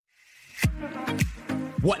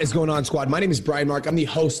What is going on, squad? My name is Brian Mark. I'm the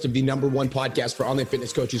host of the #1 podcast for online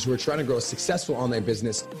fitness coaches who are trying to grow a successful online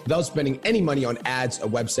business without spending any money on ads, a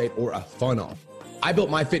website, or a funnel. I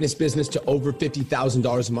built my fitness business to over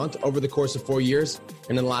 $50,000 a month over the course of 4 years.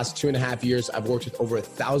 And in the last 2.5 years, I've worked with over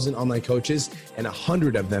 1,000 online coaches and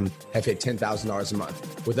 100 of them have hit $10,000 a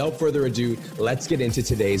month. Without further ado, let's get into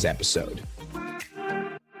today's episode.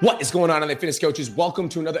 What is going on, online fitness coaches? Welcome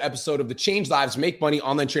to another episode of the Change Lives, Make Money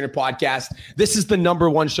Online Trainer podcast. This is the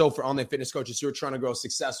 #1 show for online fitness coaches who are trying to grow a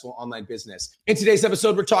successful online business. In today's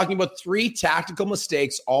episode, we're talking about 3 tactical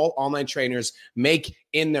mistakes all online trainers make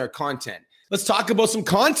in their content. Let's talk about some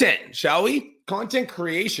content, shall we? Content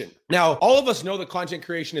creation. Now, all of us know that content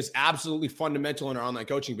creation is absolutely fundamental in our online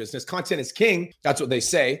coaching business. Content is king. That's what they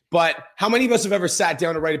say. But how many of us have ever sat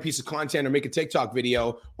down to write a piece of content or make a TikTok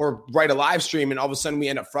video or write a live stream and all of a sudden we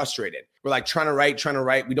end up frustrated? We're like trying to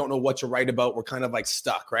write. We don't know what to write about. We're kind of like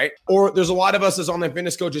stuck, right? Or there's a lot of us as online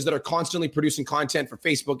fitness coaches that are constantly producing content for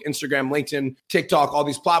Facebook, Instagram, LinkedIn, TikTok, all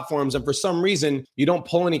these platforms. And for some reason, you don't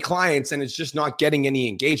pull any clients and it's just not getting any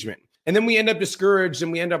engagement. And then we end up discouraged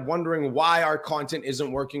and we end up wondering why our content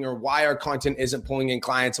isn't working or why our content isn't pulling in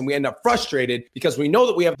clients. And we end up frustrated because we know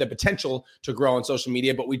that we have the potential to grow on social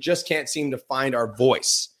media, but we just can't seem to find our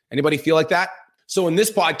voice. Anybody feel like that? So in this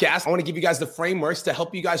podcast, I want to give you guys the frameworks to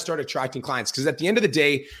help you guys start attracting clients. Because at the end of the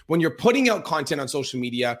day, when you're putting out content on social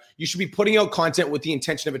media, you should be putting out content with the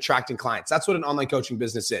intention of attracting clients. That's what an online coaching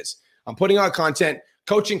business is. I'm putting out content,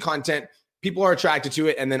 coaching content. People are attracted to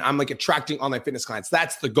it. And then I'm like attracting online fitness clients.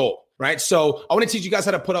 That's the goal, right? So I want to teach you guys how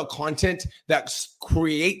to put out content that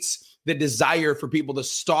creates the desire for people to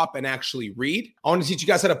stop and actually read. I want to teach you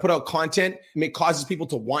guys how to put out content that causes people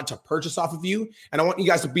to want to purchase off of you. And I want you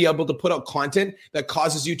guys to be able to put out content that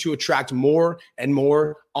causes you to attract more and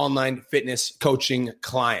more online fitness coaching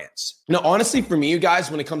clients. Now, honestly, for me, you guys,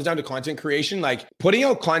 when it comes down to content creation, like putting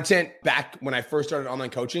out content back when I first started online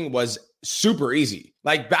coaching was super easy.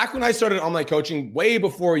 Like back when I started online coaching, way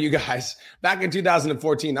before you guys, back in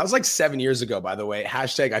 2014, that was like 7 years ago, by the way.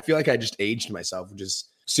 Hashtag, I feel like I just aged myself, which is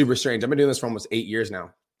super strange. I've been doing this for almost 8 years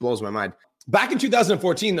now. Blows my mind. Back in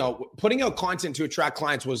 2014, though, putting out content to attract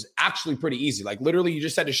clients was actually pretty easy. Like literally, you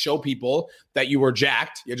just had to show people that you were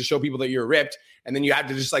jacked. You had to show people that you were ripped. And then you had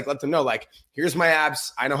to just like let them know, like, here's my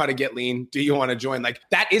abs. I know how to get lean. Do you want to join? Like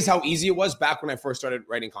that is how easy it was back when I first started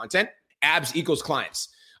writing content. Abs equals clients.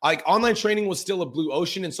 Like online training was still a blue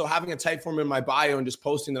ocean. And so having a type form in my bio and just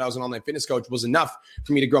posting that I was an online fitness coach was enough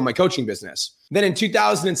for me to grow my coaching business. Then in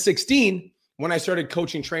 2016, when I started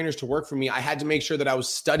coaching trainers to work for me, I had to make sure that I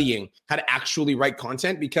was studying how to actually write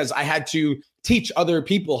content because I had to teach other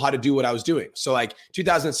people how to do what I was doing. So like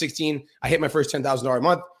 2016, I hit my first $10,000 a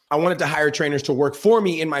month. I wanted to hire trainers to work for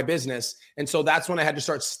me in my business. And so that's when I had to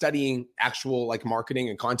start studying actual like marketing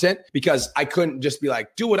and content because I couldn't just be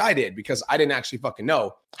like, do what I did because I didn't actually fucking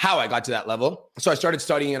know how I got to that level. So I started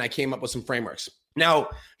studying and I came up with some frameworks. Now,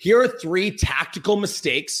 here are 3 tactical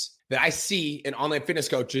mistakes that I see in online fitness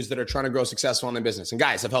coaches that are trying to grow successful online business. And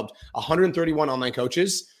guys, I've helped 131 online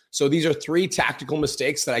coaches. So these are 3 tactical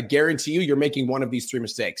mistakes that I guarantee you're making one of these 3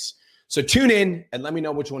 mistakes. So tune in and let me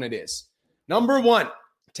know which one it is. Number 1.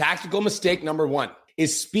 Tactical mistake number 1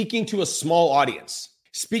 is speaking to a small audience.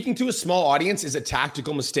 Speaking to a small audience is a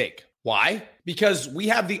tactical mistake. Why? Because we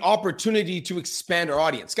have the opportunity to expand our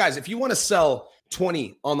audience. Guys, if you want to sell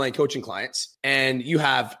 20 online coaching clients and you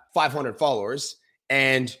have 500 followers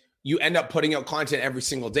and you end up putting out content every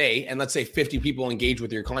single day, and let's say 50 people engage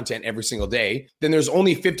with your content every single day, then there's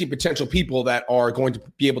only 50 potential people that are going to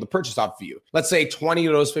be able to purchase off of you. Let's say 20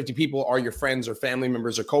 of those 50 people are your friends or family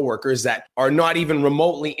members or coworkers that are not even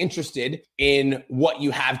remotely interested in what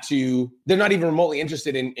you have to, they're not even remotely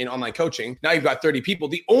interested in online coaching. Now you've got 30 people.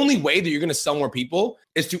 The only way that you're going to sell more people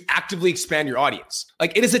is to actively expand your audience.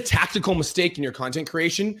 Like it is a tactical mistake in your content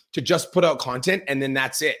creation to just put out content and then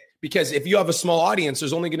that's it. Because if you have a small audience,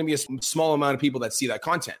 there's only going to be a small amount of people that see that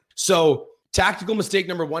content. So tactical mistake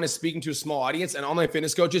number 1 is speaking to a small audience. And online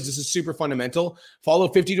fitness coaches, this is super fundamental. Follow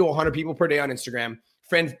 50 to 100 people per day on Instagram.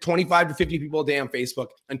 Friend 25 to 50 people a day on Facebook.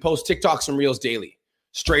 And post TikToks and Reels daily.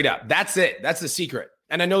 Straight up. That's it. That's the secret.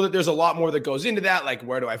 And I know that there's a lot more that goes into that. Like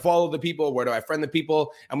where do I follow the people? Where do I friend the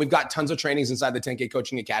people? And we've got tons of trainings inside the 10K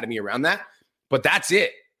Coaching Academy around that. But that's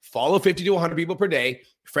it. Follow 50 to 100 people per day,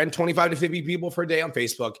 friend 25 to 50 people per day on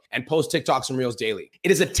Facebook, and post TikToks and Reels daily. It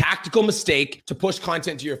is a tactical mistake to push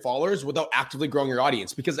content to your followers without actively growing your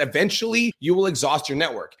audience because eventually you will exhaust your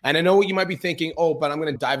network. And I know what you might be thinking, oh, but I'm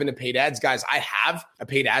going to dive into paid ads. Guys, I have a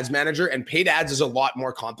paid ads manager, and paid ads is a lot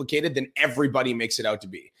more complicated than everybody makes it out to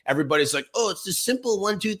be. everybody's like, oh, it's a simple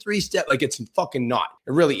 1, 2, 3 step. Like it's fucking not.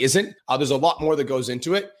 It really isn't. There's a lot more that goes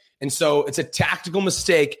into it. And so it's a tactical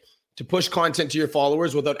mistake to push content to your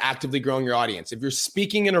followers without actively growing your audience. If you're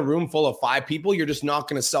speaking in a room full of 5 people, you're just not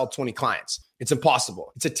going to sell 20 clients. It's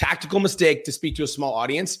impossible. It's a tactical mistake to speak to a small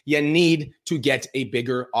audience. You need to get a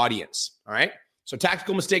bigger audience. All right. So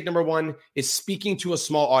tactical mistake number 1 is speaking to a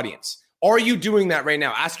small audience. Are you doing that right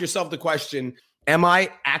now? Ask yourself the question, am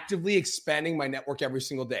I actively expanding my network every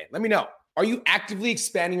single day? Let me know. Are you actively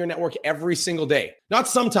expanding your network every single day? Not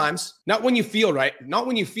sometimes, not when you feel right, not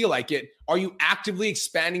when you feel like it. Are you actively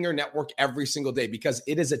expanding your network every single day? Because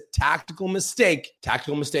it is a tactical mistake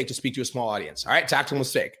to speak to a small audience. All right, tactical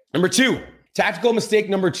mistake. Tactical mistake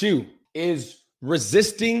number 2 is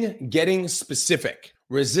resisting getting specific.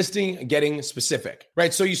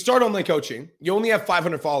 Right? So you start online coaching, you only have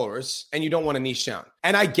 500 followers and you don't want to niche down.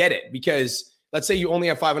 And I get it, because let's say you only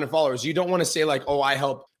have 500 followers. You don't want to say like, oh, I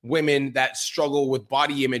help women that struggle with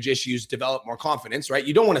body image issues develop more confidence, right?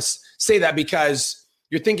 You don't want to say that because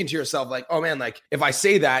you're thinking to yourself like, oh man, like if I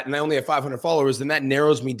say that and I only have 500 followers, then that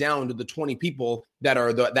narrows me down to the 20 people that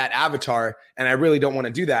are that avatar. And I really don't want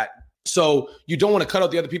to do that. So you don't want to cut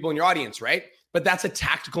out the other people in your audience, right? But that's a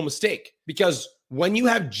tactical mistake, because when you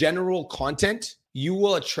have general content, you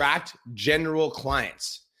will attract general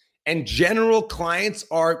clients. And general clients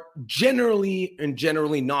are generally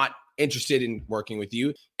not interested in working with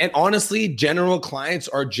you. And honestly, general clients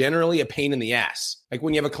are generally a pain in the ass. Like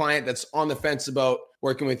when you have a client that's on the fence about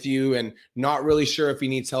working with you and not really sure if he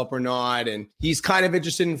needs help or not, and he's kind of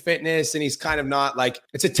interested in fitness and he's kind of not, like,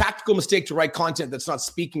 it's a tactical mistake to write content that's not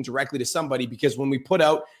speaking directly to somebody, because when we put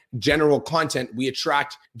out general content, we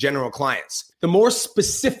attract general clients. The more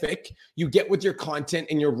specific you get with your content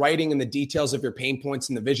and your writing and the details of your pain points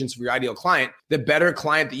and the visions of your ideal client, the better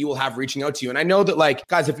client that you will have reaching out to you. And I know that, like,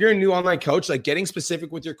 guys, if you're a new online coach, like, getting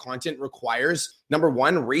specific with your content requires, number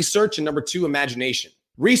 1, research, and number 2, imagination.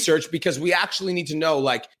 Research, because we actually need to know,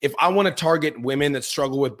 like, if I want to target women that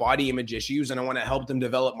struggle with body image issues and I want to help them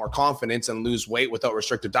develop more confidence and lose weight without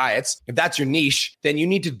restrictive diets, if that's your niche, then you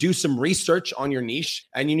need to do some research on your niche,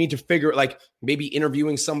 and you need to figure, like, maybe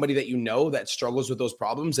interviewing somebody that you know that struggles with those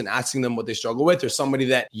problems and asking them what they struggle with, or somebody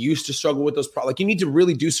that used to struggle with those problems. Like, you need to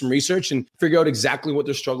really do some research and figure out exactly what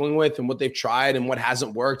they're struggling with and what they've tried and what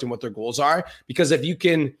hasn't worked and what their goals are. Because if you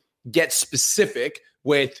can get specific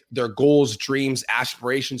with their goals, dreams,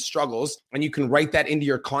 aspirations, struggles, and you can write that into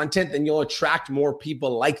your content, then you'll attract more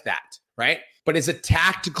people like that, right? But it's a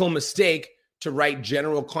tactical mistake to write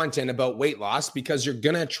general content about weight loss, because you're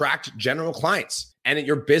going to attract general clients, and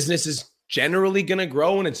your business is generally going to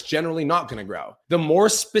grow and it's generally not going to grow. The more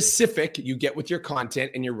specific you get with your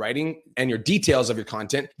content and your writing and your details of your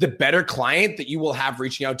content, the better client that you will have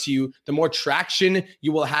reaching out to you, the more traction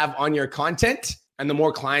you will have on your content, and the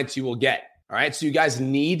more clients you will get. All right. So you guys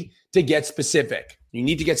need to get specific. You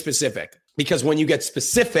need to get specific, because when you get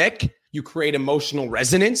specific, you create emotional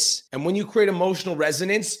resonance. And when you create emotional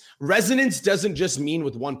resonance doesn't just mean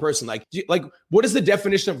with one person. Like, what is the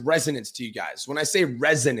definition of resonance to you guys? When I say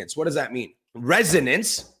resonance, what does that mean?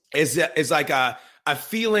 Resonance is like a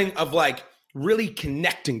feeling of, like, really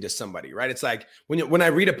connecting to somebody, right? It's like when I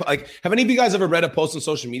read have any of you guys ever read a post on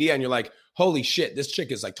social media and you're like, holy shit, this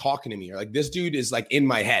chick is like talking to me, or like this dude is like in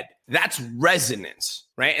my head? That's resonance,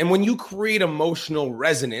 right? And when you create emotional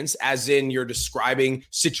resonance, as in you're describing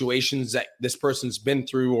situations that this person's been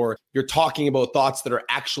through, or you're talking about thoughts that are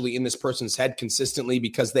actually in this person's head consistently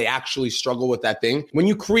because they actually struggle with that thing. When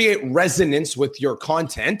you create resonance with your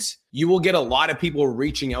content, you will get a lot of people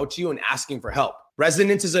reaching out to you and asking for help.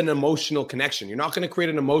 Resonance is an emotional connection. You're not going to create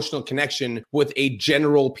an emotional connection with a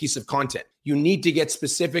general piece of content. You need to get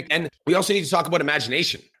specific. And we also need to talk about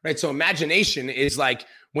imagination, right? So imagination is like,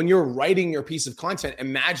 when you're writing your piece of content,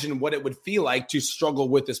 imagine what it would feel like to struggle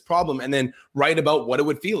with this problem, and then write about what it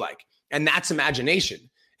would feel like. And that's imagination.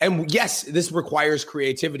 And yes, this requires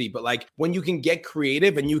creativity, but like, when you can get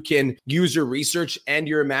creative and you can use your research and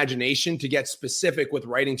your imagination to get specific with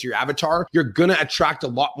writing to your avatar, you're going to attract a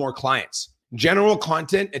lot more clients. General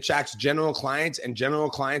content attracts general clients, and general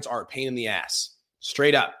clients are a pain in the ass.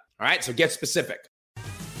 Straight up. All right, so get specific.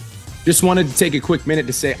 Just wanted to take a quick minute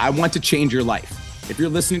to say, I want to change your life. If you're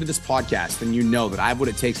listening to this podcast, then you know that I have what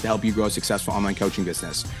it takes to help you grow a successful online coaching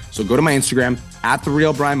business. So go to my Instagram,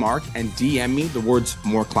 @TheRealBrianMark, and DM me the words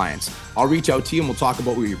 "more clients." I'll reach out to you and we'll talk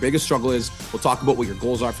about what your biggest struggle is. We'll talk about what your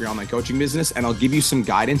goals are for your online coaching business, and I'll give you some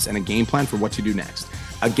guidance and a game plan for what to do next.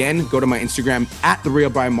 Again, go to my Instagram,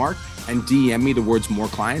 @TheRealBrianMark, and DM me the words "more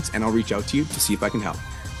clients," and I'll reach out to you to see if I can help.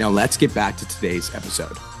 Now let's get back to today's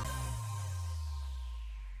episode.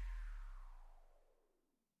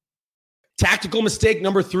 Tactical mistake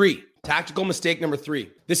number three. Tactical mistake number three.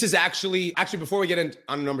 This is actually before we get in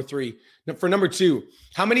on number three, for number two,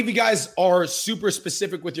 how many of you guys are super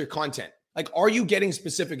specific with your content? Like, are you getting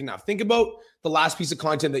specific enough? Think about the last piece of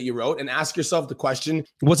content that you wrote and ask yourself the question,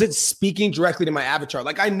 was it speaking directly to my avatar?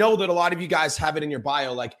 Like, I know that a lot of you guys have it in your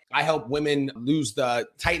bio. Like, I help women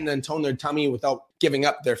tighten and tone their tummy without giving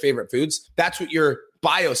up their favorite foods. That's what your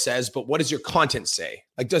bio says, but what does your content say?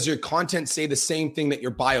 Like, does your content say the same thing that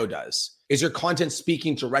your bio does? Is your content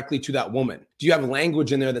speaking directly to that woman? Do you have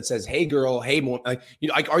language in there that says, hey girl, hey,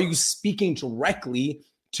 are you speaking directly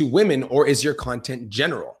to women, or is your content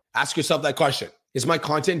general? Ask yourself that question. Is my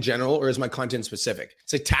content general or is my content specific?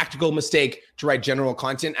 It's a tactical mistake to write general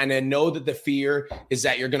content. And I know that the fear is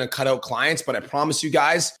that you're going to cut out clients, but I promise you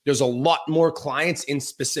guys, there's a lot more clients in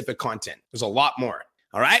specific content. There's a lot more.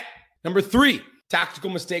 All right. Number three, tactical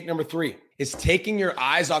mistake number three is taking your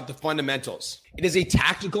eyes off the fundamentals. It is a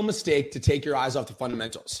tactical mistake to take your eyes off the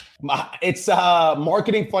fundamentals. It's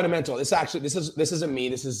marketing fundamental. This isn't me.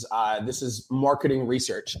 This is marketing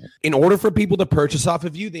research. In order for people to purchase off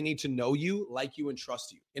of you, they need to know you, like you, and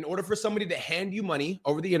trust you. In order for somebody to hand you money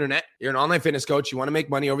over the internet, you're an online fitness coach, you want to make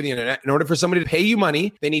money over the internet. In order for somebody to pay you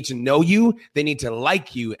money, they need to know you, they need to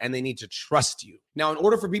like you, and they need to trust you. Now, in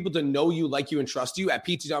order for people to know you, like you, and trust you, at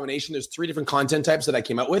PT Domination, there's 3 different content types that I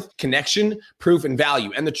came out with: connection, proof, and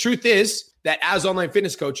value. And the truth is that as online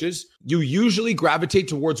fitness coaches, you usually gravitate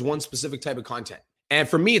towards one specific type of content. And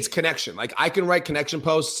for me, it's connection. Like, I can write connection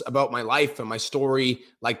posts about my life and my story,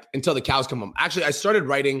 like, until the cows come home. Actually, I started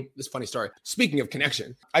writing this funny story. Speaking of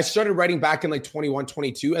connection, I started writing back in like 21,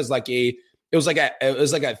 22 as like it was like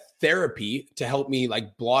a therapy to help me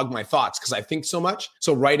like blog my thoughts, because I think so much.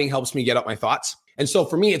 So writing helps me get out my thoughts. And so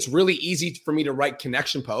for me, it's really easy for me to write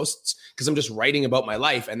connection posts because I'm just writing about my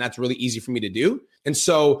life, and that's really easy for me to do. And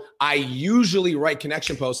so I usually write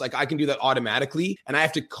connection posts. Like, I can do that automatically, and I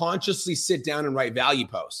have to consciously sit down and write value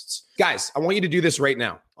posts. Guys, I want you to do this right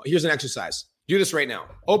now. Here's an exercise. Do this right now.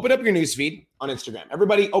 Open up your newsfeed on Instagram.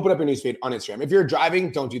 Everybody, open up your newsfeed on Instagram. If you're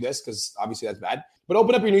driving, don't do this because obviously that's bad. But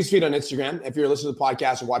open up your newsfeed on Instagram. If you're listening to the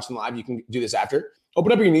podcast or watching live, you can do this after.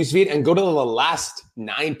 Open up your newsfeed and go to the last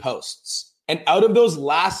 9 posts. And out of those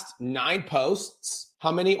last 9 posts,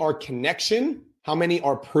 how many are connection? How many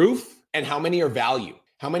are proof? And how many are value?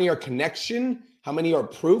 How many are connection? How many are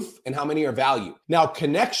proof? And how many are value? Now,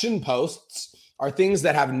 connection posts are things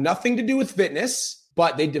that have nothing to do with fitness,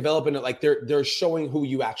 but they develop in it, like they're showing who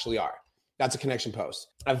you actually are. That's a connection post.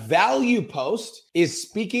 A value post is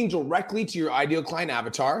speaking directly to your ideal client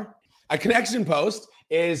avatar. A connection post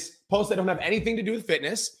is posts that don't have anything to do with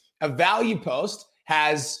fitness. A value post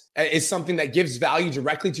is something that gives value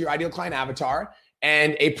directly to your ideal client avatar.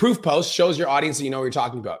 And a proof post shows your audience that you know what you're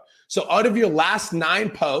talking about. So out of your last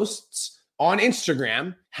 9 posts on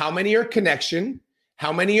Instagram, how many are connection?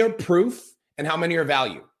 How many are proof? And how many are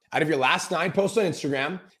value? Out of your last 9 posts on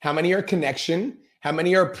Instagram, how many are connection? How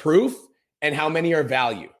many are proof? And how many are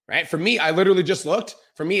value, right? For me, I literally just looked.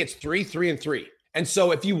 For me, it's 3, 3, and 3. And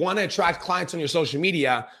so if you want to attract clients on your social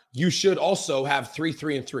media, you should also have 3,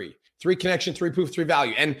 3, and 3. 3 connection, 3 proof, 3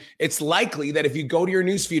 value. And it's likely that if you go to your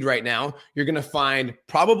newsfeed right now, you're going to find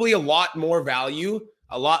probably a lot more value,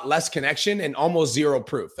 a lot less connection, and almost 0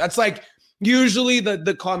 proof. That's like usually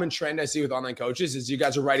the common trend I see with online coaches is you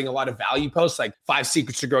guys are writing a lot of value posts, like 5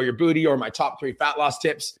 secrets to grow your booty or my top 3 fat loss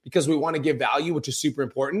tips, because we want to give value, which is super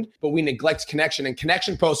important, but we neglect connection. And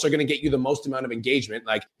connection posts are going to get you the most amount of engagement,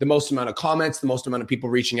 like the most amount of comments, the most amount of people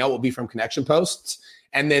reaching out will be from connection posts.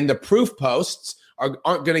 And then the proof posts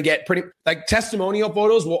aren't going to get like testimonial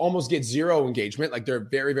photos will almost get 0 engagement. Like, they're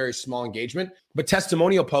very, very small engagement, but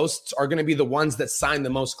testimonial posts are going to be the ones that sign the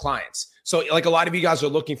most clients. So like, a lot of you guys are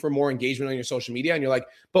looking for more engagement on your social media, and you're like,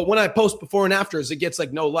 but when I post before and afters, it gets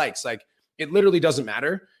like no likes. Like, it literally doesn't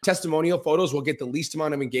matter. Testimonial photos will get the least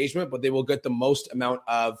amount of engagement, but they will get the most amount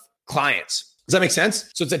of clients. Does that make sense?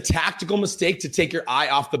 So it's a tactical mistake to take your eye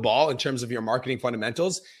off the ball in terms of your marketing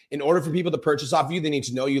fundamentals. In order for people to purchase off you, they need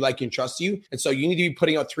to know you, like you, and trust you. And so you need to be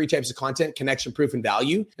putting out 3 types of content: connection, proof, and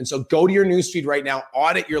value. And so go to your newsfeed right now,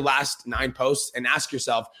 audit your last 9 posts, and ask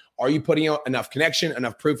yourself, are you putting out enough connection,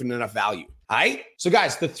 enough proof, and enough value? All right. So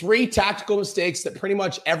guys, the 3 tactical mistakes that pretty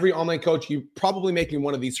much every online coach, you probably making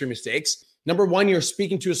one of these 3 mistakes. Number 1, you're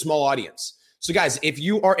speaking to a small audience. So guys, if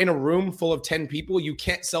you are in a room full of 10 people, you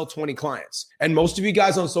can't sell 20 clients. And most of you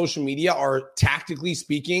guys on social media are, tactically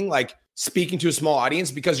speaking, like speaking to a small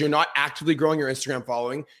audience because you're not actively growing your Instagram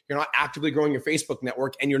following, you're not actively growing your Facebook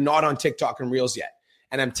network, and you're not on TikTok and Reels yet.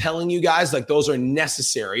 And I'm telling you guys, like, those are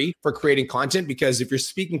necessary for creating content, because if you're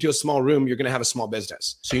speaking to a small room, you're going to have a small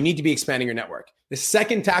business. So you need to be expanding your network. The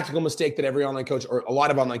second tactical mistake that every online coach or a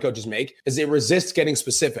lot of online coaches make is they resist getting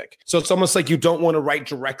specific. So it's almost like you don't want to write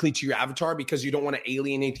directly to your avatar because you don't want to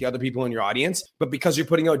alienate the other people in your audience. But because you're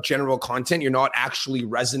putting out general content, you're not actually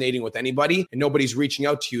resonating with anybody and nobody's reaching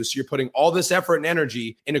out to you. So you're putting all this effort and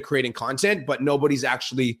energy into creating content, but nobody's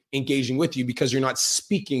actually engaging with you because you're not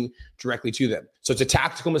speaking directly to them. So it's a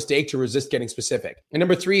tactical mistake to resist getting specific. And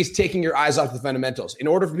number 3 is taking your eyes off the fundamentals. In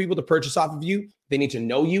order for people to purchase off of you, they need to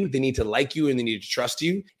know you, they need to like you, and they need to trust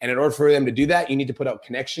you. And in order for them to do that, you need to put out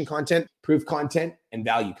connection content, proof content, and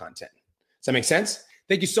value content. Does that make sense?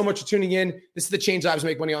 Thank you so much for tuning in. This is the Change Lives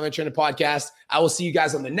Make Money Online Training Podcast. I will see you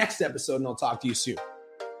guys on the next episode, and I'll talk to you soon.